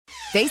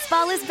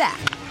Baseball is back,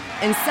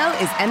 and so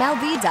is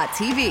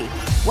MLB.tv.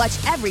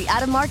 Watch every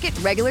out-of-market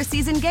regular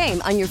season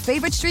game on your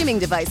favorite streaming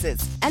devices,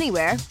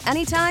 anywhere,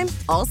 anytime,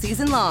 all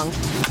season long.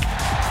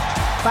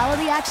 Follow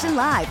the action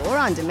live or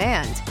on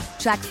demand.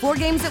 Track 4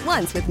 games at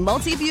once with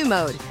multi-view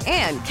mode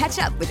and catch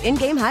up with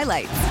in-game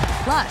highlights.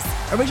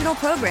 Plus, original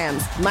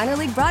programs, minor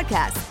league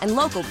broadcasts, and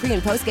local pre-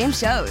 and post-game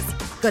shows.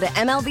 Go to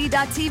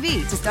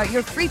MLB.tv to start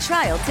your free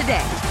trial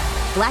today.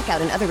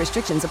 Blackout and other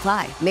restrictions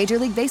apply. Major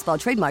League Baseball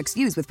trademarks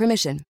used with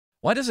permission.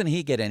 Why doesn't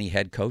he get any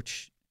head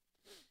coach?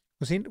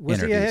 Was he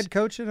a head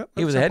coach?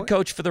 He was a head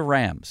coach for the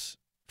Rams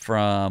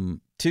from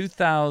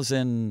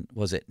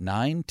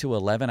 2009 to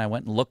 11. I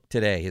went and looked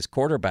today. His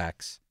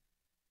quarterbacks.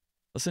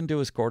 Listen to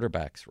his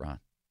quarterbacks,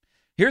 Ron.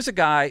 Here's a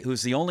guy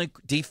who's the only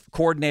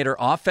coordinator,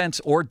 offense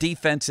or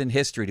defense in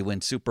history to win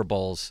Super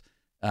Bowls.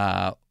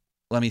 Let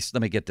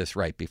me get this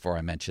right before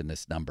I mention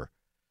this number.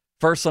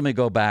 First, let me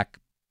go back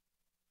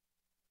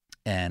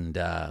and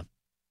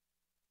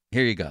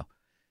here you go.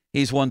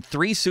 He's won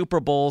 3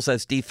 Super Bowls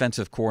as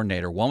defensive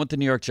coordinator, 1 with the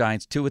New York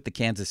Giants, 2 with the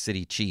Kansas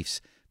City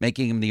Chiefs,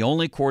 making him the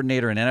only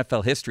coordinator in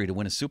NFL history to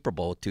win a Super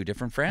Bowl with 2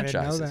 different franchises.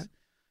 I didn't know that.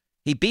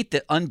 He beat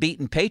the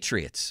unbeaten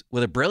Patriots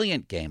with a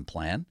brilliant game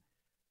plan.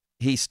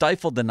 He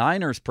stifled the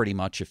Niners pretty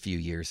much a few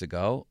years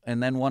ago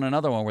and then won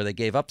another one where they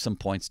gave up some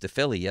points to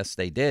Philly. Yes,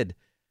 they did.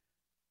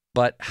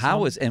 But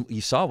and you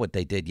saw what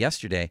they did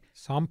yesterday.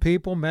 Some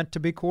people meant to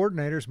be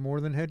coordinators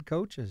more than head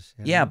coaches.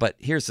 Yeah, but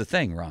here's the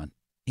thing, Ron.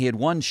 He had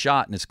one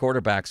shot, and his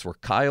quarterbacks were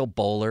Kyle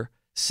Bowler,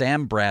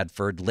 Sam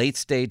Bradford,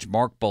 late-stage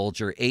Mark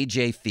Bolger,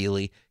 A.J.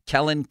 Feely,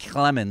 Kellen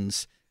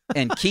Clemens,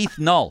 and Keith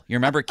Null. You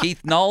remember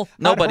Keith Null?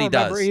 Nobody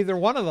does. I don't remember either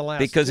one of the last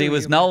because two he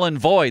was null and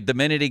void the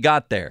minute he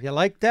got there. You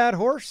like that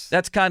horse?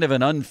 That's kind of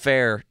an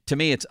unfair – to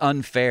me, it's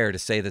unfair to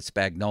say that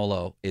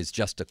Spagnuolo is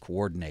just a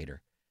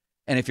coordinator.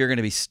 And if you're going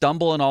to be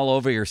stumbling all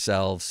over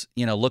yourselves,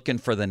 looking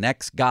for the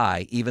next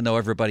guy, even though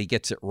everybody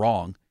gets it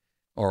wrong,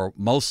 or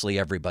mostly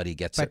everybody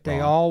gets it wrong. But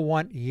they all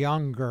want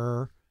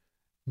younger,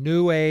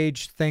 new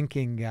age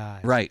thinking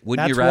guys. Right.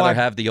 Wouldn't you rather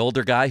have the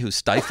older guy who's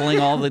stifling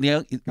all the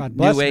new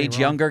age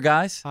younger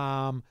guys?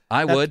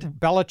 I would.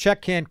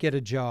 Belichick can't get a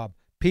job.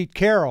 Pete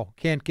Carroll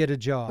can't get a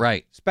job.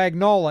 Right.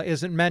 Spagnuolo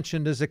isn't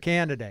mentioned as a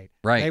candidate.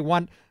 Right. They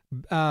want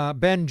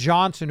Ben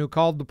Johnson, who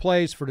called the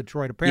plays for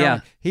Detroit.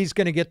 Apparently, he's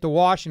going to get the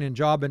Washington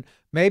job, and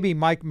maybe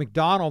Mike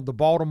McDonald, the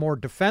Baltimore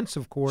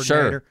defensive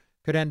coordinator,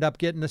 could end up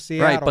getting the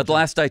Seattle. Right, but job.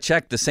 last I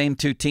checked, the same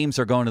 2 teams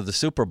are going to the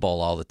Super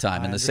Bowl all the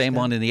time, and the same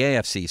one in the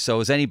AFC. So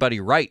is anybody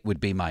right would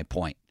be my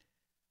point.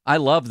 I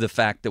love the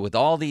fact that with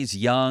all these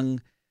young,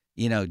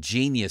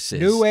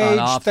 geniuses new age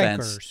on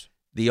offense, thinkers,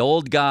 the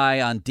old guy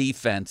on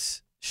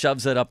defense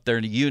shoves it up there.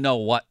 You know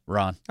what,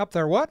 Ron? Up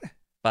there what?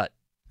 But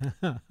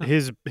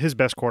his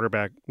best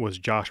quarterback was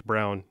Josh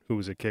Brown, who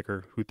was a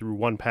kicker, who threw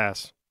 1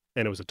 pass,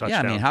 and it was a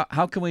touchdown. Yeah, I mean,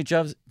 how can we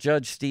judge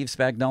Steve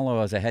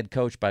Spagnuolo as a head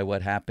coach by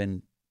what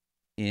happened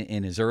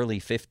in his early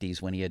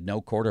 50s when he had no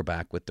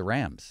quarterback with the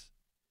Rams?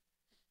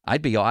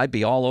 I'd be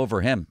all over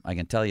him. I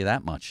can tell you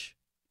that much.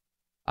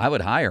 I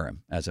would hire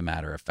him, as a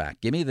matter of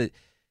fact.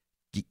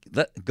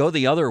 Go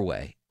the other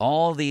way.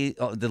 All the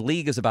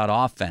league is about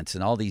offense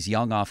and all these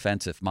young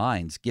offensive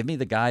minds. Give me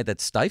the guy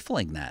that's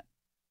stifling that.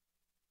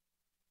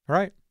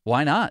 Right.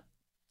 Why not?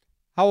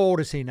 How old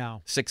is he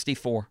now?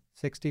 64.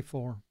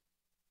 64.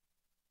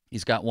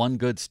 He's got 1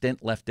 good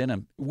stint left in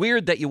him.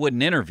 Weird that you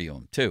wouldn't interview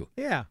him, too.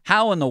 Yeah.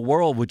 How in the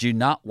world would you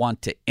not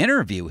want to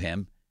interview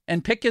him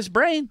and pick his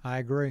brain? I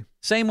agree.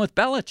 Same with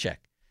Belichick.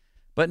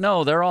 But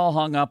no, they're all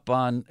hung up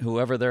on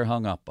whoever they're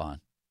hung up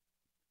on.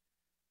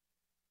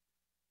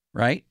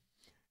 Right?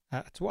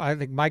 That's why I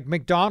think Mike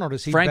McDonald,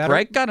 is he Frank better?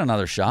 Reich got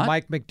another shot.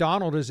 Mike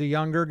McDonald is a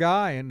younger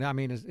guy. And, I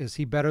mean, is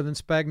he better than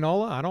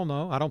Spagnuolo? I don't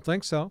know. I don't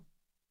think so.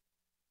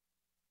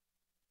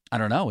 I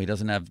don't know. He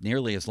doesn't have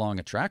nearly as long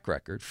a track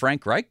record.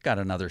 Frank Reich got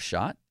another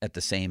shot at the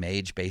same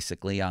age,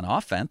 basically, on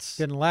offense.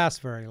 Didn't last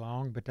very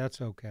long, but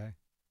that's okay.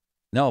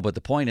 No, but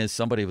the point is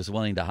somebody was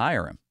willing to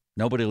hire him.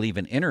 Nobody will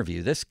even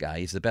interview this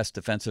guy. He's the best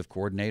defensive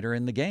coordinator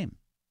in the game.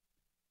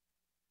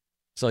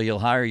 So you'll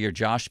hire your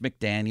Josh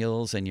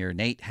McDaniels and your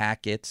Nate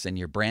Hackett's and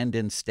your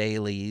Brandon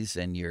Staley's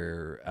and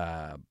your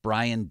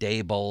Brian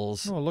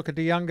Dabolls. Oh, look at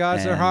the young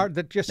guys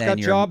that just got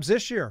jobs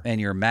this year. And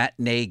your Matt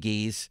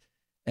Nagy's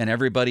and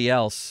everybody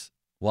else.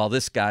 While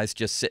this guy's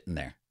just sitting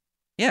there.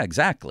 Yeah,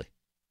 exactly.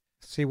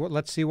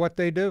 Let's see what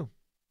they do.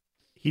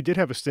 He did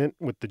have a stint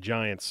with the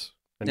Giants.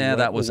 Yeah,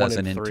 that was as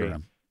an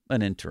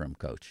interim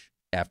coach.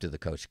 After the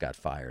coach got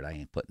fired, I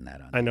ain't putting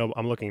that on. I know,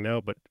 I'm looking now,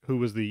 but who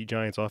was the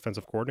Giants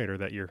offensive coordinator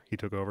that year he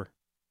took over?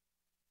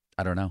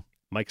 I don't know.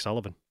 Mike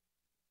Sullivan.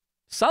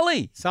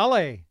 Sully's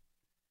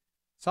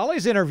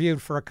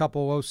interviewed for a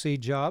couple OC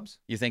jobs.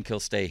 You think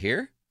he'll stay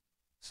here?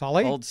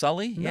 Sully? Old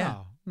Sully?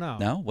 Yeah. No.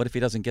 No? What if he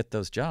doesn't get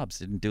those jobs?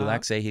 Didn't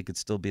Dulac say he could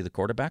still be the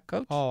quarterback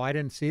coach? Oh, I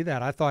didn't see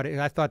that. I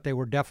thought they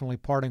were definitely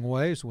parting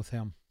ways with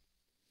him.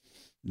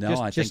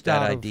 No, I think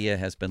that idea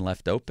has been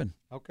left open.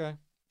 Okay.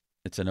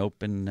 It's an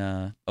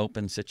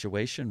open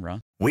situation, Ron.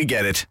 We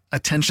get it.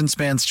 Attention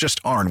spans just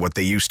aren't what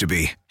they used to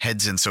be.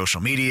 Heads in social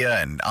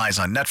media and eyes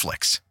on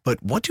Netflix.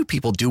 But what do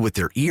people do with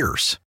their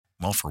ears?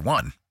 Well, for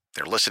one,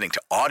 they're listening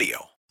to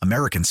audio.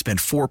 Americans spend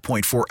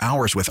 4.4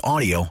 hours with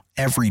audio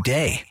every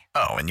day.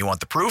 Oh, and you want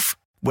the proof?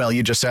 Well,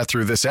 you just sat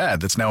through this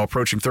ad that's now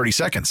approaching 30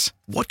 seconds.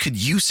 What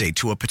could you say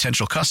to a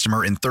potential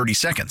customer in 30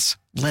 seconds?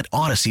 Let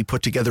Odyssey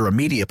put together a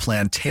media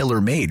plan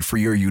tailor-made for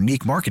your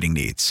unique marketing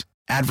needs.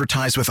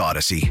 Advertise with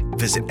Odyssey.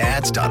 Visit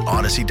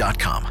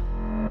ads.odyssey.com.